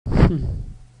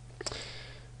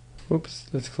Oops,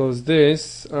 let's close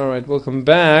this. Alright, welcome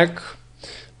back.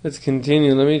 Let's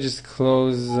continue. Let me just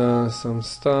close some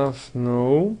stuff.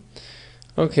 No.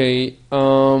 Okay, I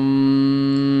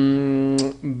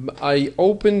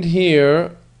opened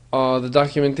here the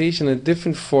documentation in a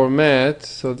different format.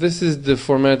 So this is the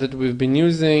format that we've been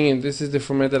using, and this is the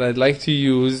format that I'd like to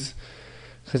use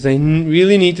because I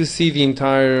really need to see the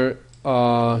entire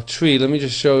tree. Let me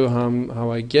just show you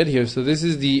how I get here. So this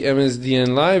is the MSDN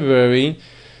library.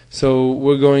 So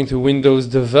we're going to Windows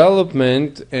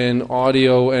Development and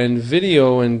Audio and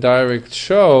Video and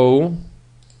DirectShow.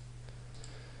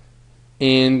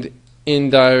 And in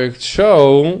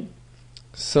DirectShow,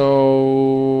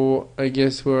 so I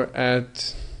guess we're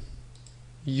at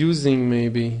using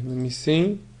maybe. Let me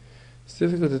see. It's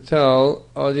difficult to tell.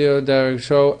 Audio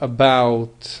DirectShow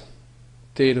about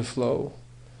data flow.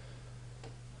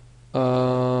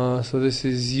 So this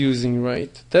is using,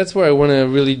 right? That's where I want to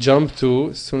really jump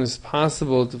to as soon as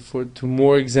possible to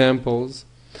more examples.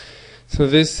 So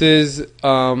this is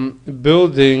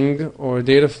building or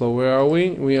data flow. Where are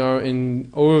we? We are in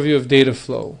overview of data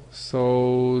flow.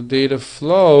 So data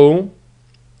flow,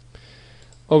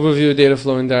 overview of data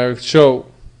flow in DirectShow.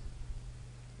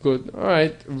 Good. All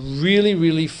right.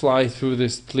 Really fly through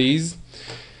this, please.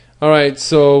 All right.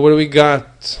 So what do we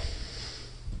got?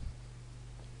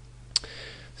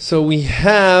 So we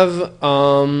have,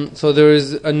 so there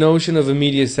is a notion of a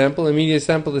media sample. A media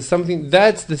sample is something,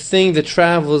 that's the thing that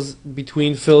travels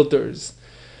between filters.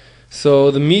 So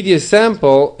the media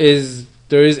sample is,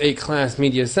 there is a class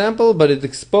media sample, but it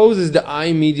exposes the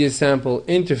iMediaSample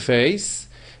interface,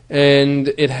 and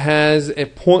it has a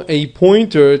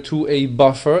pointer to a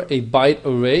buffer, a byte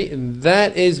array, and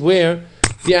that is where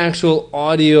the actual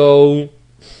audio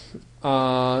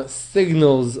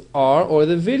signals are, or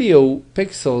the video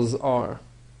pixels are.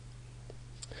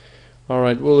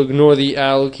 Alright, we'll ignore the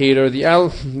allocator. The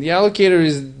allocator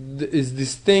is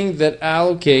this thing that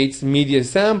allocates media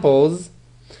samples,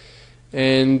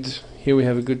 and here we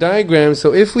have a good diagram.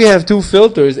 So if we have two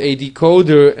filters, a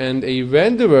decoder and a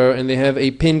renderer, and they have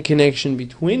a pin connection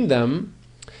between them,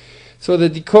 so the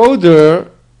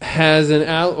decoder has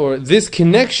this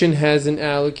connection has an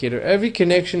allocator. Every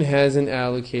connection has an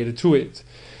allocator to it.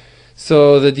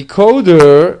 So the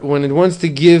decoder, when it wants to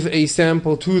give a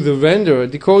sample to the renderer,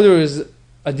 decoder is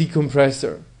a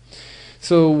decompressor.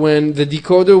 So when the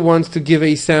decoder wants to give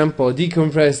a sample, a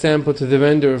decompressed sample to the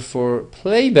renderer for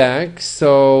playback,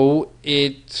 so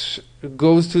it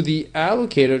goes to the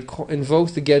allocator,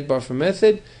 invokes the getBuffer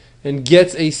method, and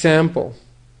gets a sample.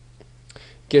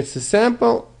 Gets the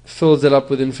sample, fills it up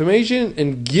with information,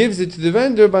 and gives it to the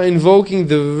renderer by invoking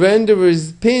the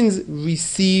renderer's pin's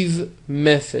receive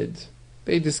method.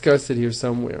 They discussed it here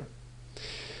somewhere.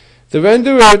 The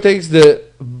renderer takes the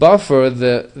buffer,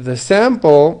 the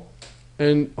sample,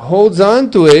 and holds on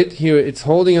to it. Here it's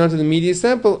holding on to the media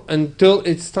sample until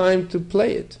it's time to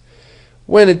play it.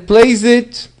 When it plays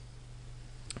it,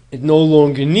 it no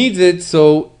longer needs it,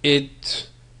 so it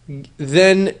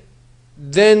then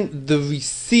the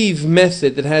receive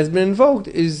method that has been invoked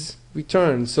is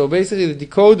returned. So basically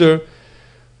the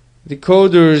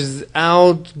decoder's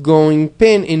outgoing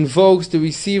pin invokes the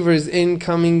receiver's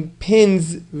incoming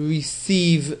pin's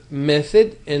receive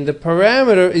method, and the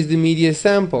parameter is the media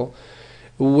sample.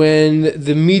 When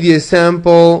the media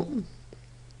sample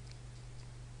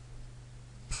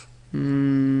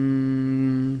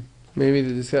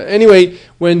anyway,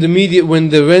 when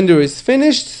the render is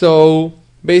finished, so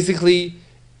basically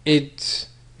it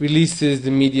releases the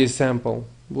media sample.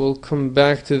 We'll come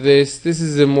back to this. This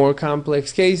is a more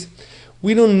complex case.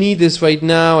 We don't need this right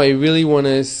now. I really want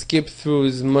to skip through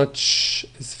as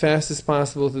fast as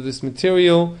possible through this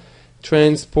material.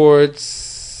 Transports,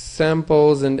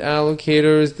 samples, and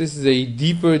allocators. This is a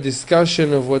deeper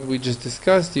discussion of what we just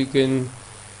discussed. You can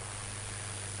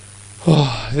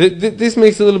this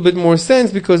makes a little bit more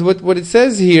sense, because what it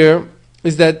says here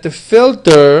is that the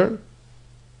filter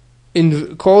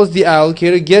calls the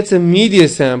allocator, gets a media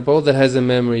sample that has a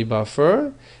memory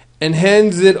buffer, and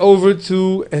hands over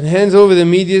the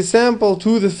media sample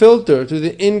to the filter, to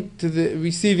the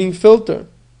receiving filter.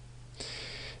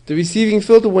 The receiving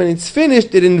filter, when it's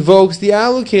finished, it invokes the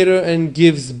allocator and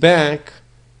gives back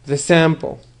the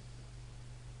sample.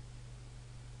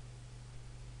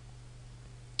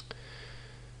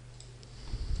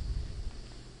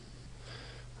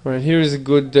 Right, here is a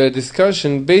good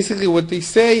discussion. Basically what they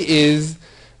say is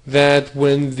that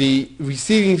when the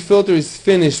receiving filter is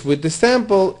finished with the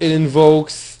sample, it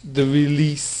invokes the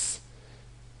release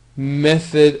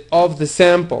method of the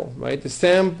sample. Right, the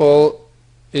sample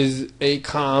is a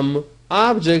COM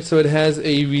object, so it has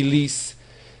a release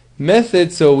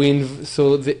method. So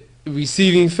the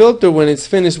receiving filter, when it's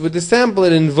finished with the sample,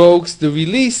 it invokes the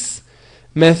release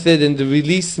method, and the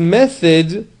release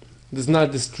method does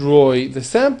not destroy the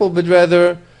sample, but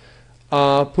rather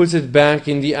puts it back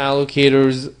in the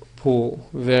allocators pool.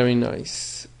 Very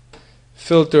nice.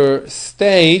 Filter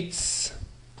states.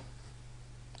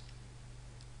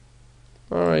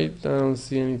 Alright, I don't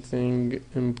see anything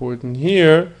important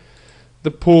here.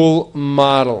 The pool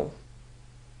model.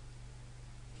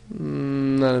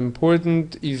 Not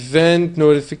important. Event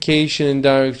notification in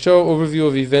DirectShow. Overview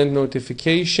of event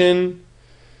notification.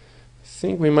 I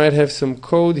think we might have some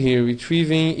code here.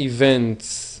 Retrieving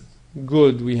events.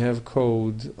 Good, we have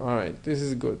code. Alright, this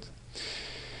is good.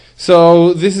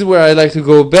 So this is where I like to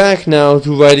go back now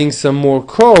to writing some more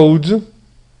code.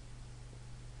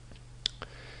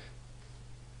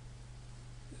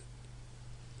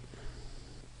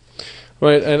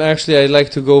 Right, and actually I'd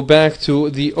like to go back to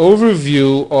the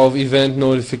overview of event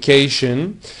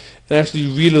notification and actually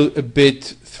read a bit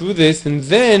through this, and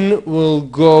then we'll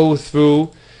go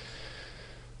through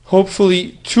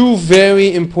hopefully two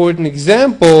very important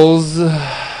examples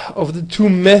of the two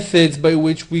methods by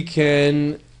which we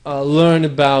can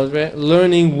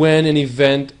learning when an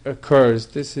event occurs.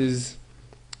 This is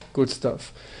good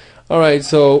stuff. Alright,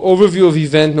 so overview of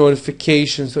event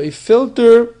notification. So a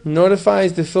filter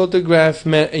notifies the filter graph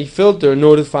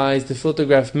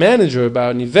manager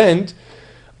about an event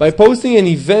by posting an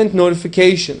event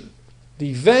notification. The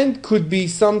event could be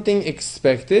something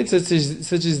expected, such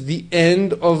as the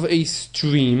end of a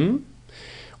stream,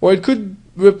 or it could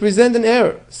represent an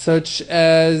error, such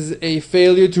as a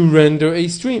failure to render a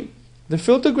stream. The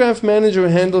filter graph manager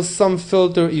handles some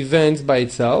filter events by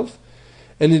itself,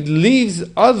 and it leaves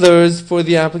others for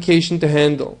the application to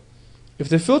handle. If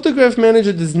the filter graph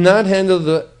manager does not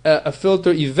handle a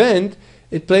filter event,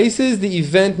 it places the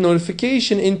event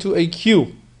notification into a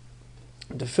queue.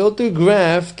 The filter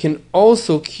graph can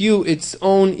also queue its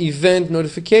own event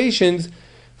notifications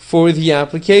for the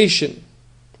application.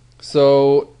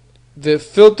 So the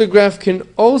filter graph can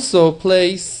also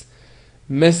place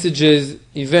messages,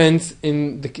 events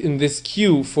in this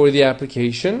queue for the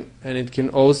application, and it can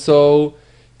also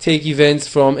take events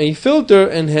from a filter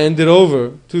and hand it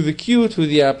over to the queue to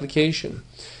the application.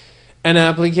 An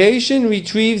application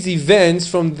retrieves events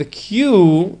from the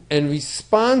queue and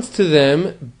responds to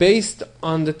them based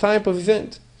on the type of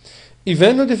event.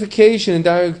 Event notification in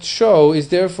DirectShow is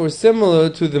therefore similar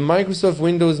to the Microsoft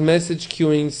Windows message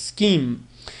queuing scheme.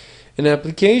 An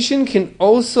application can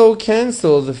also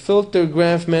cancel the filter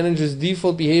graph manager's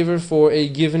default behavior for a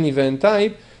given event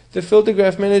type. The filter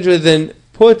graph manager then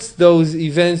puts those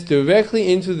events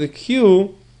directly into the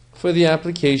queue for the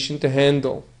application to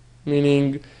handle.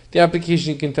 Meaning the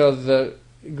application can tell the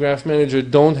graph manager,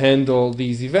 don't handle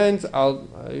these events, I'll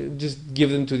just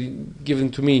give them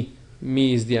to me.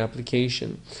 Me is the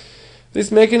application.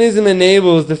 This mechanism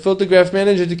enables the filter graph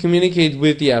manager to communicate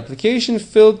with the application,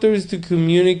 filters to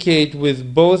communicate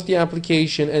with both the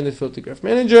application and the filter graph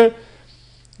manager,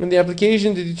 and the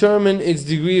application to determine its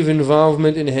degree of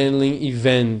involvement in handling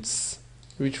events,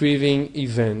 retrieving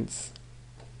events.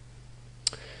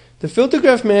 The filter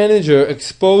graph manager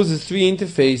exposes three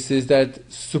interfaces that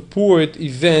support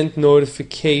event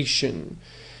notification.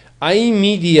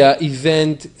 iMedia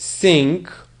Event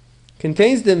Sync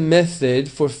contains the method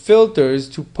for filters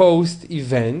to post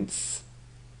events.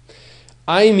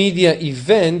 iMedia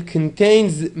Event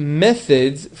contains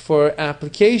methods for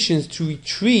applications to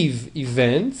retrieve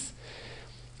events.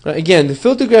 Again, the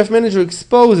filter graph manager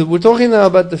exposes, we're talking now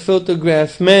about the filter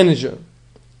graph manager.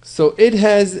 So it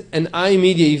has an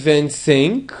iMedia Event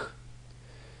Sync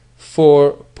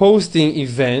for posting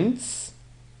events.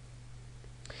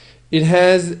 It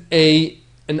has an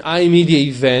iMedia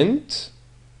event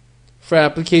for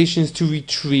applications to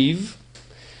retrieve.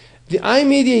 The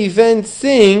iMedia Event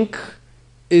Sync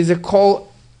is a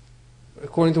call,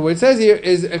 according to what it says here,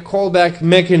 is a callback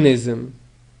mechanism.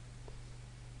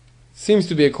 Seems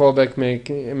to be a callback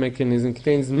mechanism.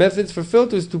 Contains methods for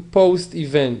filters to post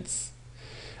events.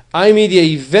 iMedia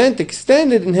Event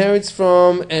Extended inherits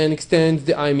from and extends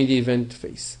the iMedia event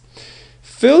interface.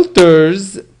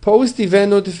 Filters post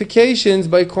event notifications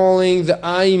by calling the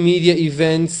iMedia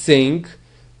Event Sync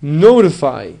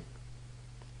notify.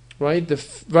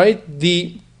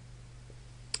 The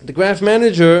graph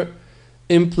manager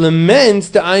implements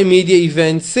the iMedia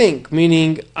Event Sync,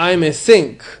 meaning I'm a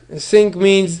sync. A sync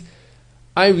means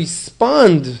I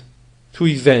respond to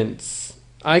events.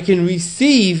 I can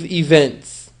receive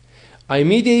events.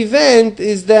 iMedia event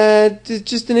is that it's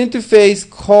just an interface.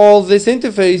 Call this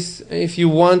interface if you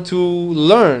want to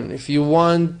learn, if you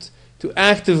want to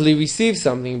actively receive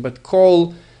something, but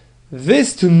call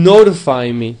this to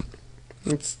notify me.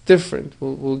 It's different.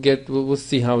 We'll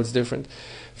see how it's different.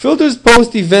 Filters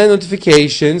post event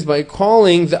notifications by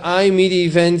calling the iMedia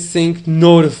event sync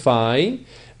notify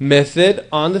method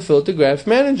on the filter graph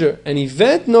manager. An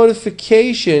event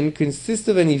notification consists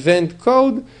of an event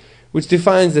code which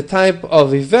defines the type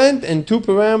of event and two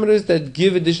parameters that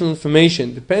give additional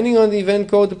information. Depending on the event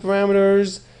code, the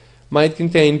parameters might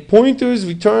contain pointers,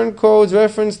 return codes,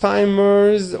 reference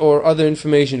timers, or other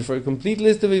information. For a complete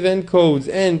list of event codes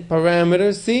and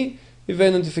parameters, see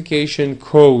event notification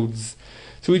codes.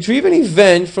 To retrieve an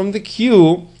event from the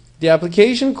queue, the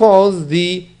application calls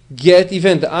the get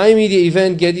event, the iMedia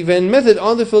event get event method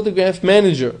on the filter graph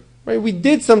manager. Right? We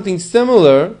did something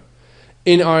similar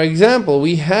in our example.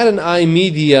 We had an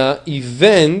iMedia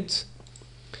event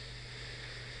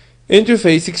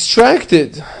interface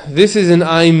extracted. This is an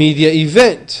iMedia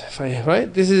event,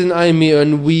 right? This is an iMedia,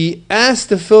 and we asked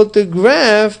the filter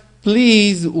graph,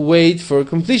 please wait for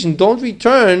completion. Don't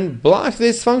return, block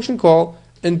this function call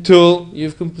until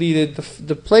you've completed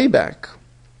the playback.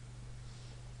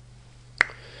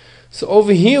 So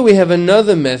over here we have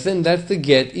another method, and that's the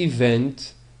get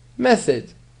event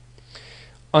method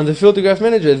on the filter graph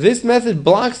manager. This method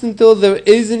blocks until there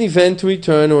is an event to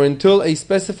return or until a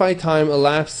specified time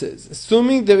elapses.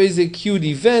 Assuming there is a queued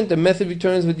event, the method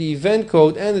returns with the event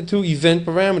code and the two event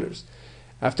parameters.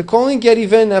 After calling get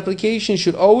event, an application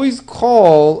should always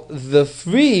call the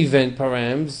free event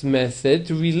params method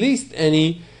to release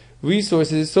any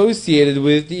resources associated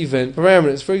with the event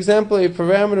parameters. For example, a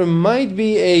parameter might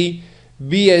be a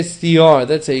BSTR,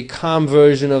 that's a COM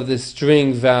version of the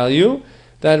string value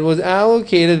that was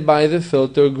allocated by the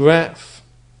filter graph.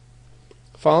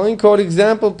 Following code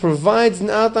example provides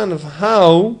an outline of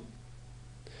how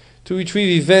to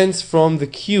retrieve events from the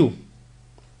queue.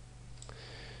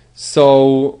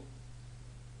 So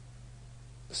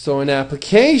an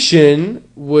application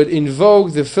would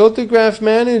invoke the filter graph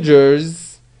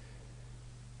manager's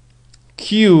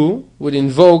queue,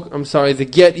 the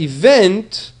get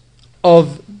event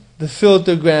of the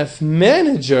filter graph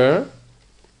manager.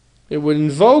 It would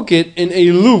invoke it in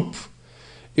a loop.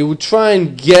 It would try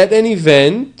and get an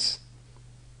event.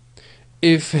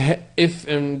 If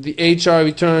the HR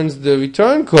returns the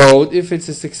return code, if it's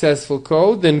a successful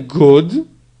code, then good.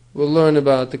 We'll learn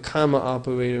about the comma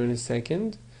operator in a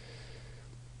second.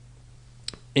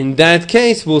 In that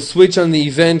case, we'll switch on the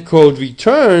event code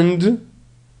returned,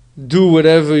 do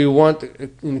whatever you want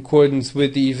in accordance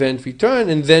with the event return,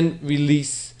 and then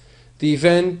release the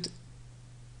event's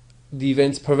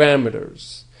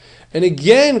parameters. And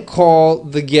again, call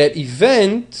the get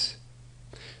event,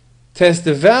 test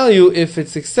the value. If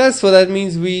it's successful, that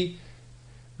means we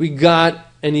got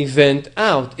an event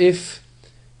out.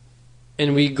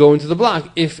 And we go into the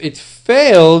block. If it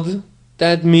failed,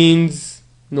 that means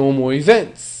no more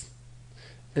events.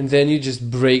 And then you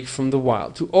just break from the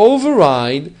while. To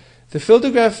override the filter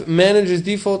graph manager's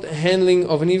default handling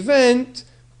of an event,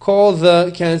 call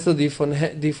the cancel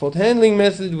default handling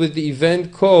method with the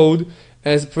event code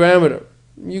as a parameter.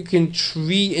 You can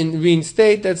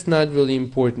reinstate, that's not really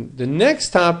important. The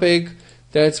next topic,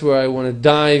 that's where I want to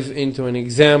dive into an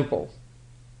example.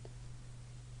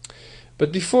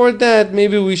 But before that,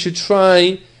 maybe we should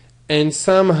try and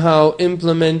somehow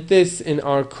implement this in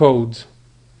our code.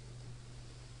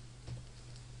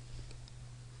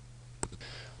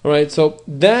 Alright, so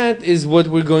that is what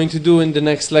we're going to do in the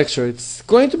next lecture. It's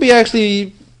going to be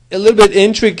actually a little bit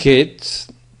intricate.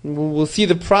 We'll see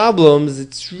the problems.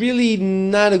 It's really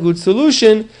not a good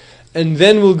solution. And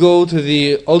then we'll go to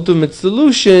the ultimate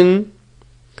solution,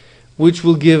 which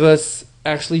will give us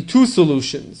actually two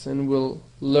solutions. And we'll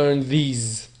learn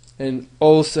these. And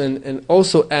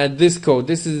also add this code.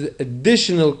 This is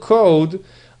additional code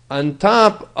on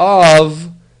top of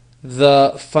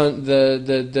the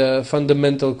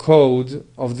fundamental code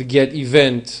of the get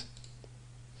event.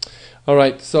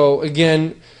 Alright, so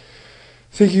again,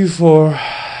 thank you for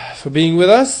being with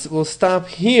us. We'll stop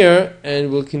here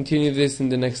and we'll continue this in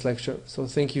the next lecture. So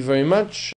thank you very much.